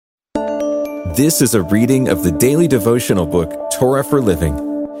This is a reading of the daily devotional book, Torah for Living.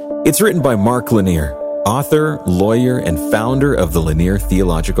 It's written by Mark Lanier, author, lawyer, and founder of the Lanier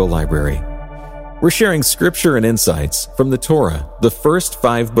Theological Library. We're sharing scripture and insights from the Torah, the first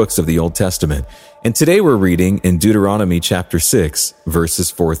 5 books of the Old Testament, and today we're reading in Deuteronomy chapter 6, verses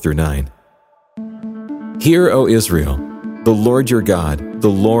 4 through 9. Hear, O Israel, the Lord your God,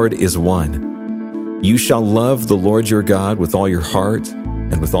 the Lord is one. You shall love the Lord your God with all your heart,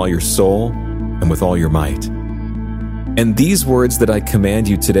 and with all your soul, and with all your might. And these words that I command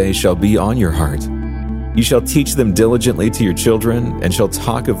you today shall be on your heart. You shall teach them diligently to your children, and shall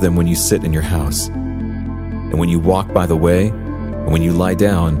talk of them when you sit in your house, and when you walk by the way, and when you lie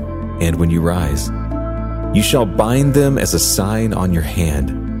down, and when you rise. You shall bind them as a sign on your hand,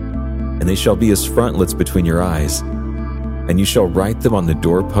 and they shall be as frontlets between your eyes, and you shall write them on the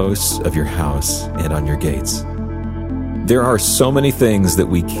doorposts of your house and on your gates. There are so many things that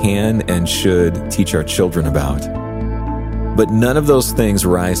we can and should teach our children about, but none of those things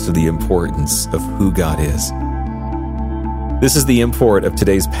rise to the importance of who God is. This is the import of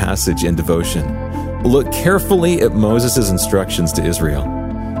today's passage and devotion. Look carefully at Moses' instructions to Israel.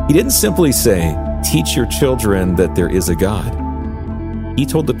 He didn't simply say, teach your children that there is a God. He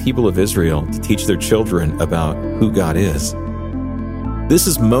told the people of Israel to teach their children about who God is. This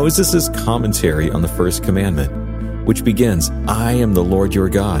is Moses' commentary on the first commandment, which begins, I am the Lord your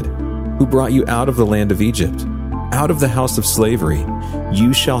God, who brought you out of the land of Egypt, out of the house of slavery.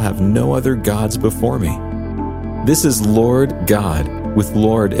 You shall have no other gods before me. This is Lord God, with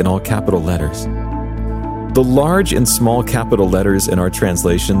Lord in all capital letters. The large and small capital letters in our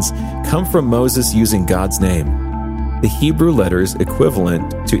translations come from Moses using God's name. The Hebrew letters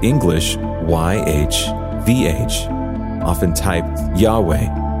equivalent to English YHVH, often typed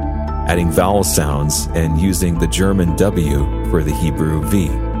Yahweh, adding vowel sounds and using the German W for the Hebrew V.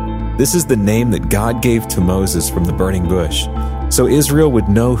 This is the name that God gave to Moses from the burning bush, so Israel would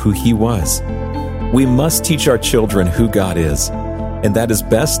know who he was. We must teach our children who God is, and that is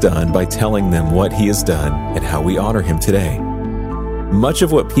best done by telling them what he has done and how we honor him today. Much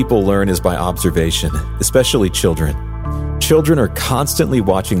of what people learn is by observation, especially children. Children are constantly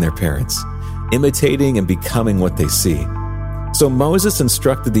watching their parents, imitating and becoming what they see. So Moses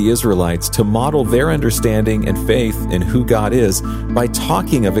instructed the Israelites to model their understanding and faith in who God is by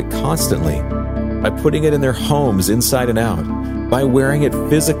talking of it constantly, by putting it in their homes inside and out, by wearing it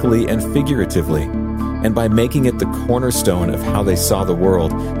physically and figuratively, and by making it the cornerstone of how they saw the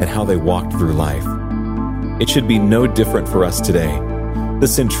world and how they walked through life. It should be no different for us today. The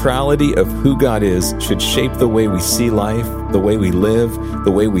centrality of who God is should shape the way we see life, the way we live,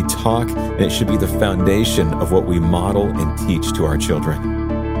 the way we talk, and it should be the foundation of what we model and teach to our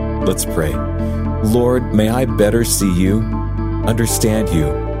children. Let's pray. Lord, may I better see you, understand you,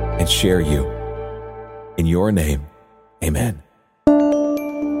 and share you. In your name, amen.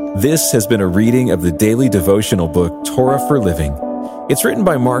 This has been a reading of the daily devotional book, Torah for Living. It's written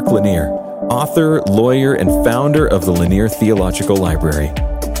by Mark Lanier, author, lawyer, and founder of the Lanier Theological Library.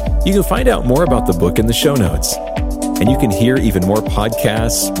 You can find out more about the book in the show notes. And you can hear even more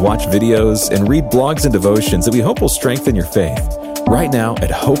podcasts, watch videos, and read blogs and devotions that we hope will strengthen your faith right now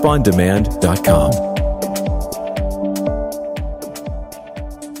at hopeondemand.com.